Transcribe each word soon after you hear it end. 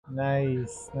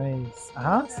Nice, nice.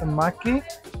 Some maki,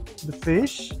 the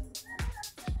fish,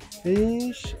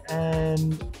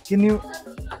 and can you?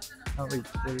 Oh wait,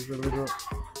 there's a little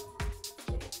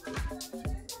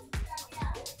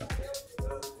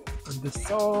the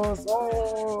sauce.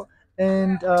 Oh,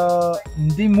 and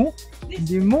ndimu.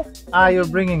 You're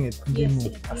bringing it.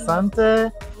 Ndimu.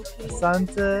 Asante,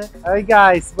 asante. Hi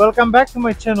guys, welcome back to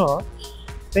my channel.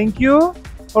 Thank you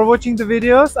for watching the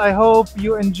videos. I hope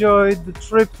you enjoyed the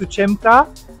trip to Chemka.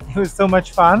 It was so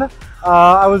much fun.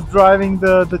 I was driving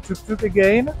the tuk-tuk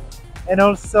again, and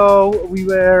also we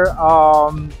went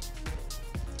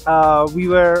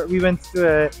to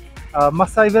a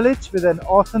Maasai village with an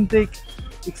authentic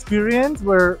experience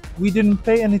where we didn't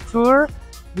pay any tour.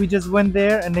 We just went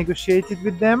there and negotiated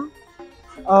with them.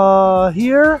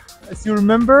 Here, as you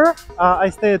remember, I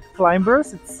stay at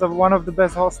Climbers. It's one of the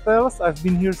best hostels. I've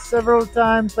been here several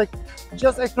times. Like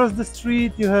just across the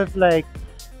street, you have like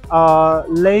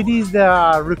ladies that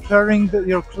are repairing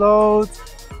your clothes.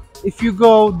 If you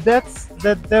go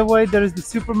that way, there is the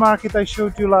supermarket I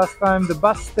showed you last time, the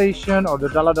bus station or the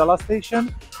Dala Dala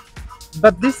station.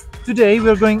 But today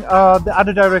we're going the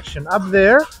other direction. Up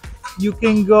there, you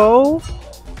can go.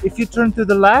 If you turn to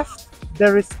the left,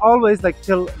 there is always like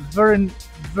till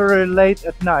very late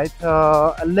at night,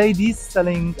 ladies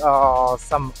selling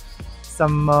some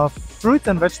fruits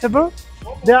and vegetables.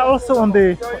 They are also on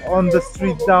the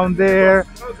street down there.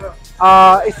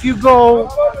 If you go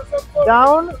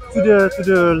down to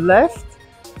the left,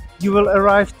 you will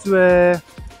arrive to a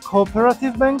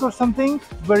cooperative bank or something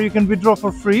where you can withdraw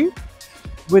for free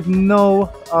with no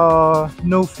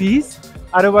fees.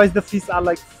 Otherwise, the fees are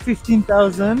like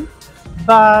 15,000.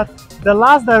 But the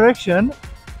last direction,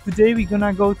 today we're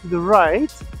gonna go to the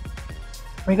right.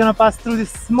 We're gonna pass through this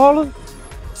small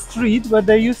street where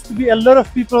there used to be a lot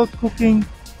of people cooking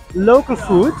local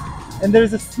food, and there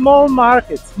is a small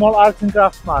market, small arts and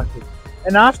crafts market.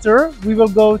 And after, we will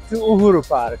go to Uhuru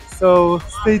Park. So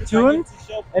stay tuned,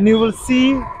 and you will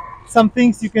see some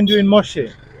things you can do in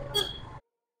Moshi.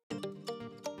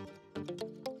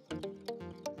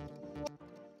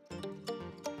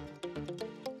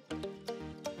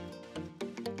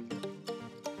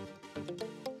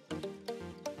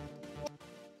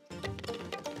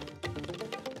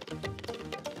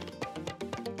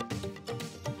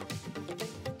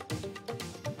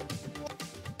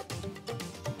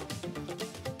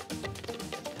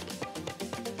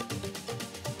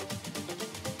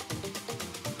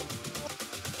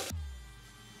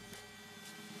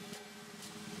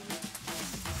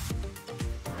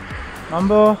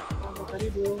 Mambo,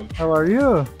 how are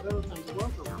you?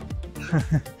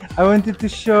 I wanted to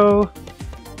show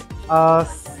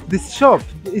this shop.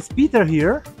 Is Peter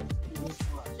here?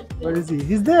 Where is he?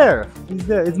 He's there. He's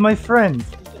there. It's my friend,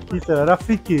 Peter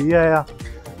Rafiki. Yeah.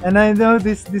 And I know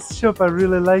this shop. I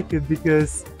really like it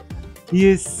because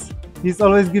he's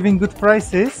always giving good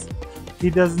prices. He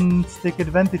doesn't take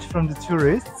advantage from the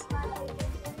tourists.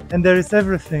 And there is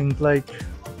everything like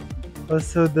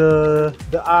also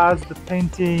the arts, the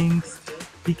paintings.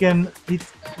 He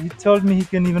told me he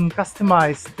can even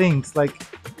customize things, like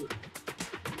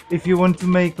if you want to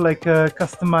make like a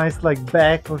customized like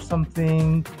bag or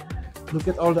something. Look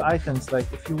at all the items. Like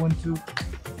if you want to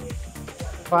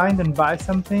find and buy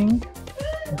something,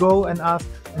 go and ask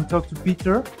and talk to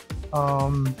Peter.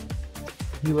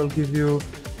 He will give you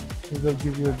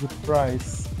a good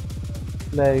price.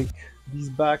 Like these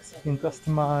bags you can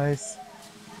customize,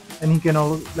 and he can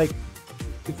also, like,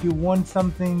 if you want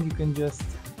something, you can just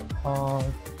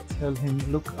tell him,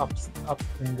 look up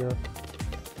in the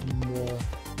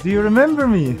do you remember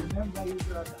me?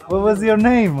 What was your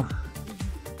name?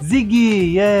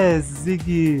 Ziggy. Yes,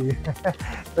 Ziggy.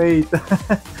 Wait.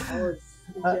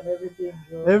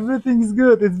 Everything is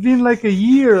good. It's been like a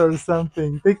year or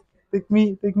something. Take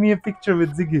me a picture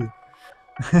with Ziggy.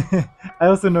 I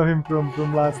also know him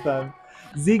from last time.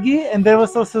 Ziggy, and there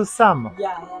was also Sam.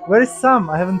 Yeah. Where is Sam?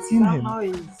 I haven't seen him.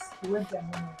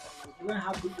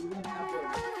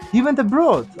 He went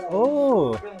abroad.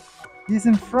 Oh, he's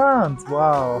in France.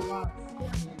 Wow.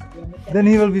 Then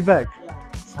he will be back.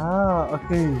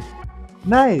 Okay.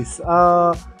 Nice.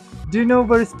 Do you know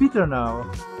where is Peter now?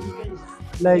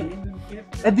 Like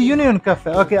at the Union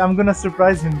Cafe. Okay, I'm gonna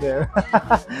surprise him there.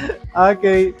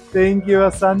 Okay, thank you,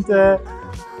 Asante.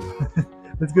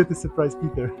 Let's go to surprise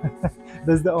Peter.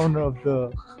 That's the owner of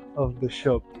the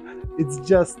shop. He's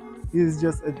just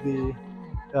at the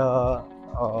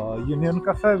Union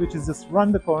Cafe, which is just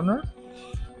around the corner.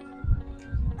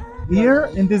 Here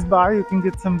in this bar, you can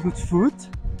get some good food,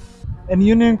 and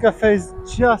Union Cafe is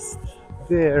just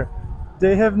there,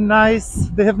 They have nice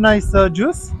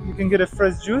juice. You can get a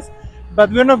fresh juice, but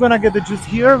we're not gonna get the juice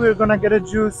here. We're gonna get a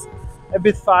juice a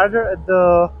bit farther at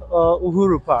the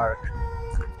Uhuru Park,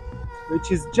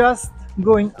 which is just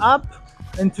going up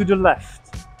and to the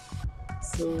left.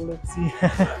 So let's see.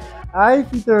 Hi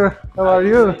Peter, how are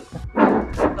you?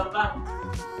 Welcome back.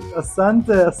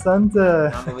 Asante,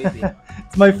 Asante. I'm with you.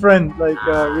 It's my friend. Like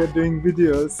we are doing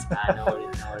videos. No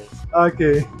worries, no worries.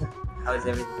 Okay, How is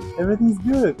everything? everything's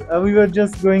good. We were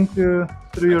just going through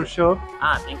your shop.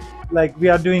 Thank you. Like we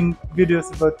are doing videos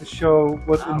about the show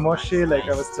what's in Moshi. Nice, Like I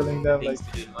nice. was telling them, like Things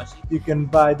to do in Moshi. you can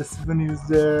buy the souvenirs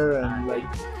there, and like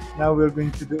now we're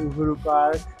going to the Uhuru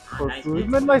Park for Nice, food.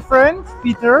 nice. And my friend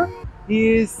Peter, he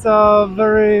is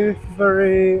very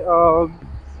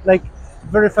like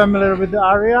very familiar with the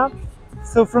area.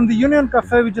 So from the Union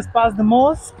Cafe, we just passed the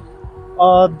mosque.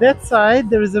 That side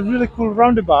there is a really cool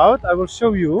roundabout. I will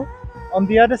show you. On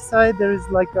the other side there is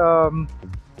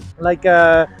like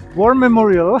a war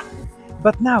memorial.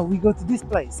 But now we go to this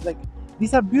place. Like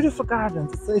these are beautiful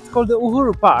gardens. It's called the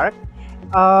Uhuru Park.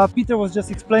 Peter was just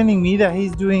explaining me that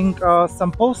he's doing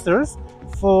some posters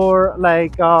for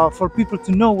for people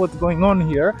to know what's going on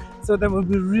here. So that will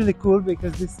be really cool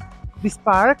because this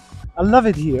park, I love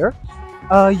it here.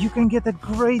 You can get a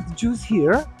great juice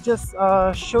here. Just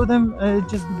show them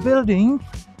just the building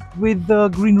with the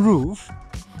green roof.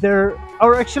 There,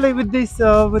 or actually with this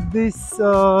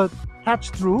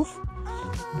thatched roof.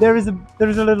 There is a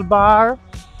little bar.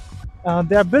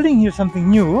 They are building here something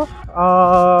new,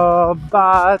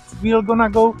 but we are gonna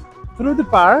go through the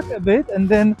park a bit, and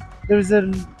then there's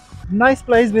a nice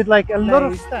place with like a lot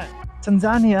of stands.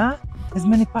 Tanzania has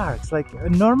many parks. Like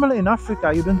normally in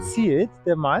Africa, you don't see it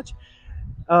that much.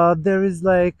 There is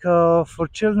like for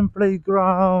children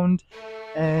playground,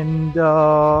 and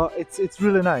it's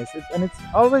really nice. And it's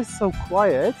always so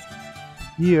quiet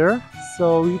here,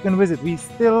 so you can visit. We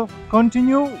still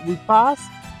continue. We pass,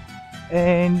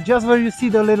 and just where you see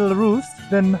the little roost,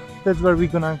 then that's where we're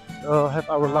gonna have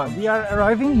our lunch. We are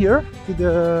arriving here to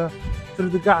the through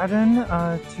the garden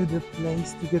to the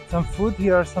place to get some food.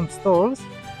 Here are some stalls,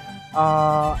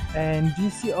 and you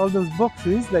see all those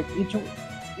boxes. Like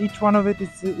each one of it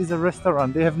is a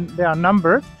restaurant. They are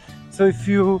numbered, so if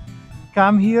you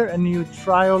come here and you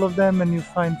try all of them and you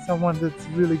find someone that's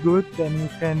really good, then you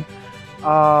can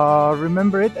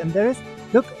remember it. And there is,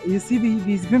 look, you see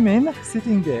these women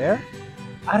sitting there.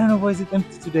 I don't know why is it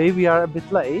empty today. We are a bit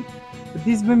late, but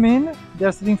these women, they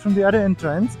are sitting from the other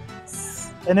entrance,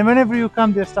 and then whenever you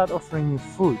come, they start offering you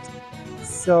food.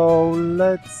 So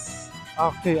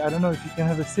okay, I don't know if you can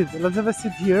have a seat. Let's have a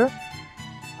seat here.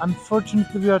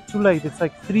 Unfortunately, we are too late. It's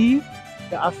like 3.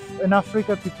 In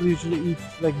Africa, people usually eat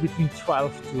like between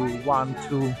 12 to 1,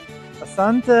 2.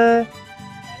 Asante,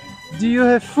 do you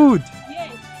have food?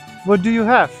 Yes. What do you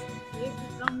have? Yes,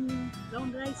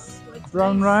 brown rice. White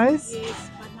Brown rice? Yes,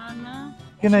 banana.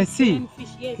 Can I see? chicken,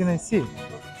 fish, yes. Can I see?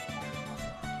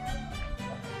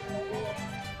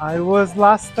 I was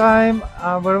last time,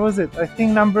 where was it? I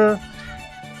think number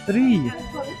 3.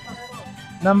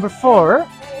 Number 4?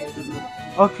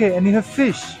 Okay, and you have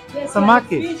fish. Yes, Samaki.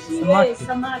 Fish, Samaki. yes,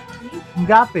 samaki.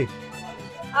 Ngapi?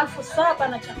 Alfu saba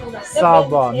na chakula.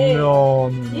 Saba. Yes. No.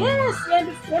 Yes, and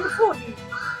food.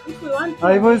 If we want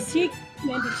I was- chicken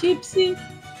and chips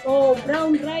or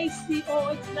brown rice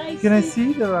or white rice. Can I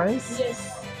see the rice? Yes,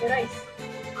 the rice.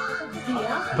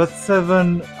 Yeah. But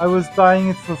 7, I was buying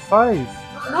it for 5.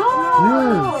 No,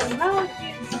 Yes. now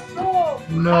it's so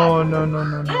No, bad.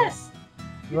 no. Yes,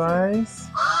 Rice.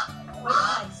 white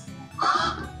rice.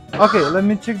 Okay, let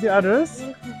me check the others.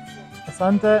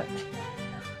 Asante.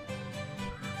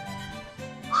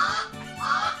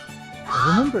 I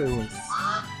remember it was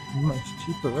much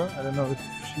cheaper. I don't know if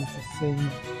she's the same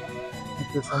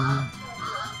because I'm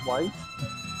white.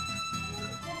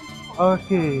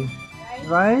 Okay,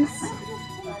 rice,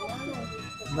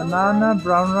 banana,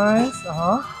 brown rice,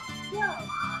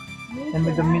 and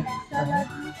with the meat.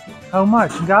 How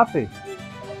much? Ngapi?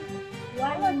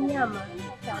 One nyama.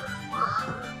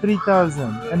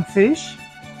 3,000. And fish?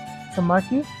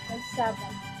 Samaki? And saba.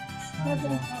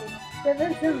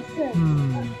 7,000.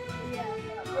 Hmm. Yeah.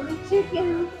 And the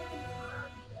chicken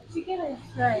is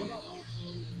fried.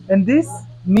 And this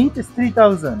meat is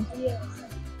 3,000. Yes.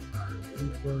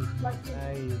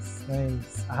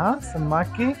 Nice.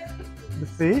 Samaki, the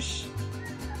fish,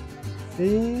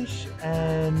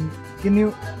 and can you?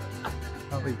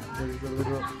 Oh wait, there is a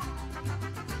little.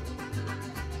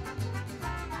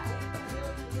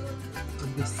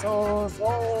 The sauce,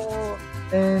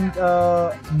 and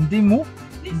ndimu.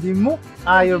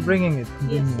 You're bringing it.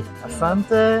 Yes. Ndimu.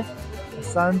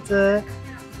 Asante.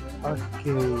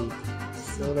 Okay.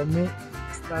 So let me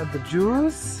start the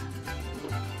juice.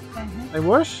 I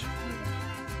wash.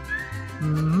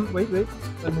 Wait.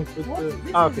 Let me put What? the.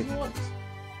 This Ah, is okay. what?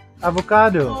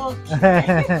 Avocado.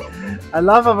 Okay. I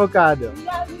love avocado.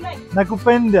 Yeah, we like.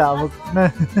 Nakupenda.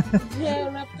 Yeah,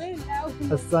 unapenda.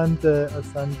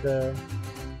 Asante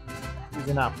is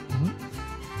enough.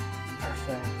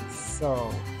 Perfect.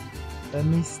 So let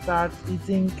me start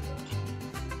eating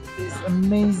this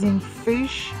amazing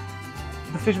fish.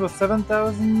 The fish was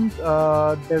 7,000.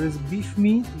 There is beef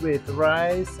meat with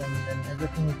rice and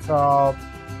everything. It's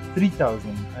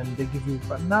 3,000. And they give you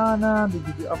banana, they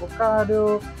give you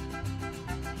avocado,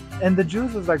 and the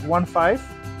juice was like 1.5.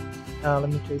 Let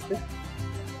me taste it.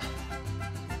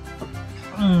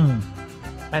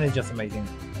 And it's just amazing.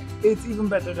 It's even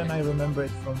better than I remember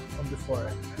it from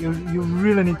before. You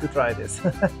really need to try this.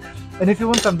 And if you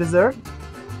want some dessert,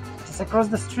 just across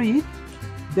the street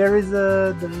there is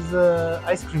a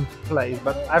ice cream place,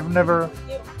 but I've never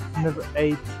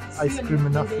ate ice cream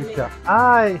in Africa.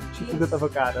 She forgot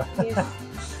avocado. Yes.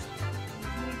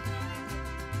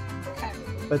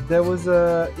 But there was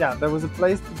a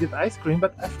place to get ice cream,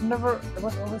 but it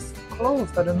was always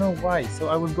closed. I don't know why. So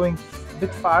I was going a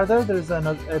bit farther. There's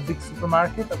a big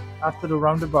supermarket after the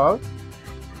roundabout,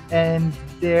 and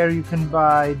there you can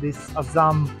buy this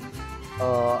Azam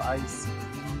ice cream.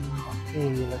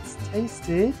 Okay, let's taste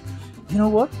it. You know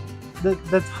what?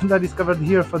 That's what I discovered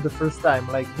here for the first time.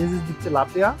 Like, this is the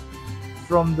tilapia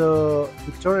from the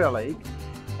Victoria Lake,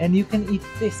 and you can eat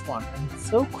this one, and it's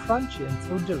so crunchy and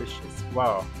so delicious.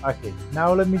 Wow. Okay,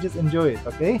 now let me just enjoy it,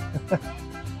 okay?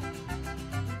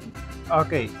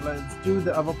 Okay, let's do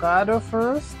the avocado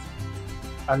first.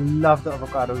 I love the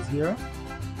avocados here.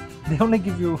 They only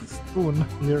give you a spoon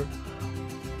here,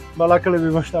 but luckily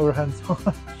we washed our hands.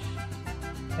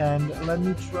 And let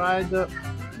me try the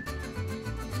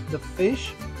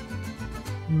fish.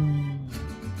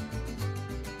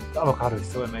 The avocado is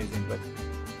so amazing. But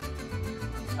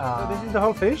so this is the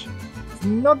whole fish. It's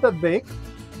not that big,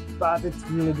 but it's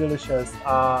really delicious.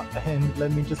 And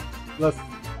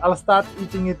I'll start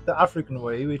eating it the African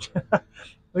way, which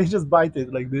we just bite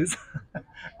it like this.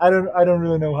 I don't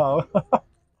really know how.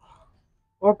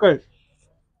 Okay.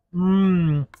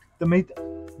 The meat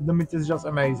is just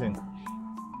amazing.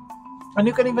 And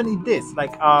you can even eat this.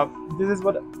 Like, this is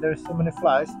what. There's so many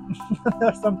flies.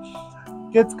 There's some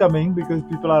kids coming because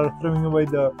people are throwing away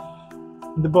the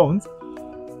bones.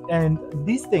 And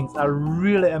these things are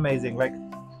really amazing. Like,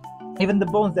 even the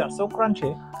bones, they are so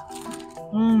crunchy.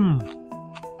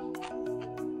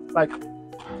 Like,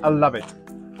 I love it.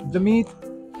 The meat,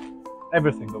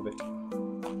 everything of it.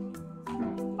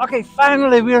 Okay,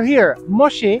 finally we're here.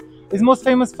 Moshi is most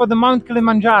famous for the Mount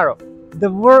Kilimanjaro,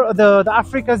 the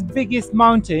Africa's biggest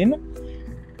mountain.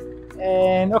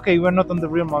 And okay, we're not on the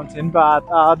real mountain, but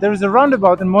there is a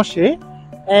roundabout in Moshi,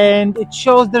 and it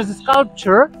shows there's a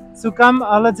sculpture. So come,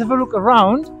 let's have a look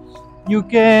around. You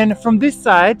can, from this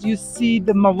side, you see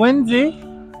the Mawenzi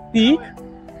peak.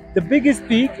 The biggest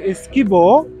peak is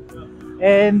Kibo,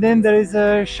 and then there is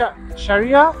a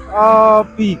Sharia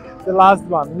peak, the last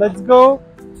one. Let's go.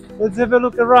 Let's have a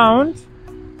look around.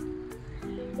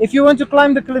 If you want to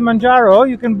climb the Kilimanjaro,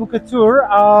 you can book a tour.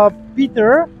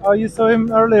 Peter, you saw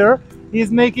him earlier.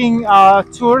 He's making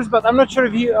tours, but I'm not sure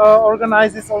if he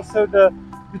organizes also the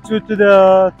tour to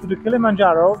the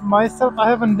Kilimanjaro. Myself, I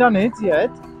haven't done it yet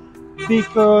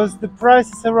because the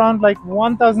price is around like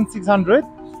 1,600,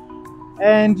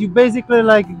 and you basically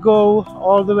like go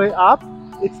all the way up.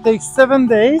 It takes 7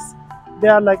 days.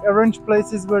 There are like arranged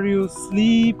places where you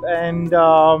sleep and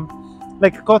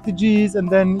like cottages, and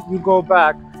then you go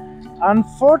back.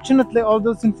 Unfortunately, all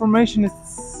those information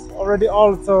is already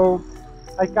old, so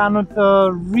I cannot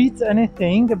read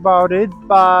anything about it.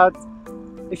 But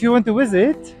if you want to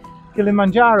visit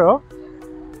Kilimanjaro,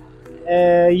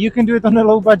 you can do it on a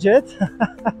low budget,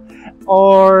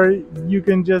 or you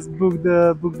can just book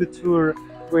the tour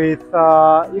with.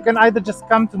 You can either just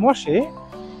come to Moshi,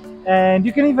 and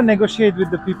you can even negotiate with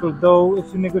the people. Though,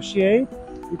 if you negotiate,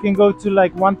 you can go to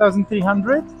like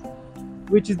 1,300,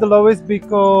 which is the lowest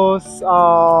because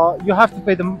you have to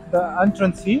pay the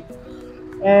entrance fee.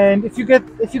 And if you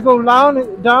go down,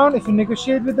 if you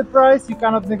negotiate with the price, you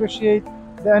cannot negotiate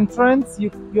the entrance.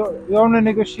 You only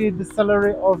negotiate the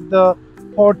salary of the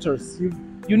porters.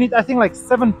 You need, I think, like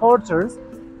 7 porters,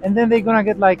 and then they're gonna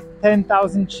get like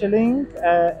 10,000 shilling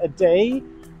a day,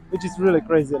 which is really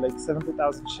crazy. Like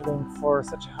 70,000 shilling for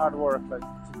such hard work, like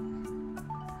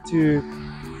to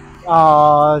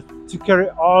carry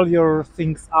all your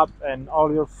things up and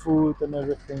all your food and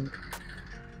everything.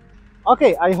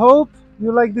 Okay, I hope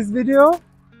you like this video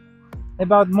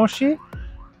about Moshi.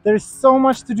 There's so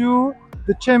much to do.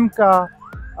 The Chemka,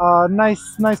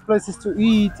 nice places to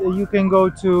eat. You can go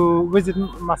to visit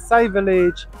Maasai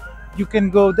village. You can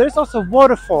go. There's also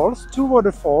waterfalls, two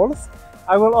waterfalls.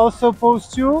 I will also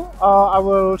post you. I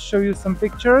will show you some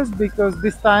pictures because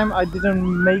this time I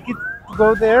didn't make it to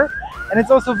go there, and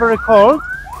it's also very cold.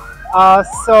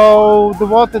 So the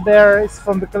water there is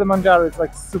from the Kilimanjaro. It's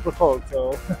like super cold.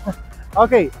 So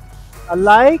okay, a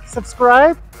like,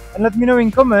 subscribe, and let me know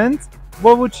in comments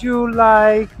what would you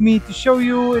like me to show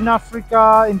you in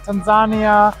Africa, in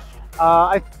Tanzania.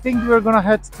 I think we're gonna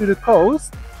head to the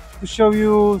coast to show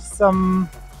you some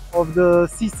of the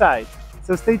seaside.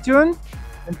 So stay tuned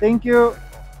and thank you.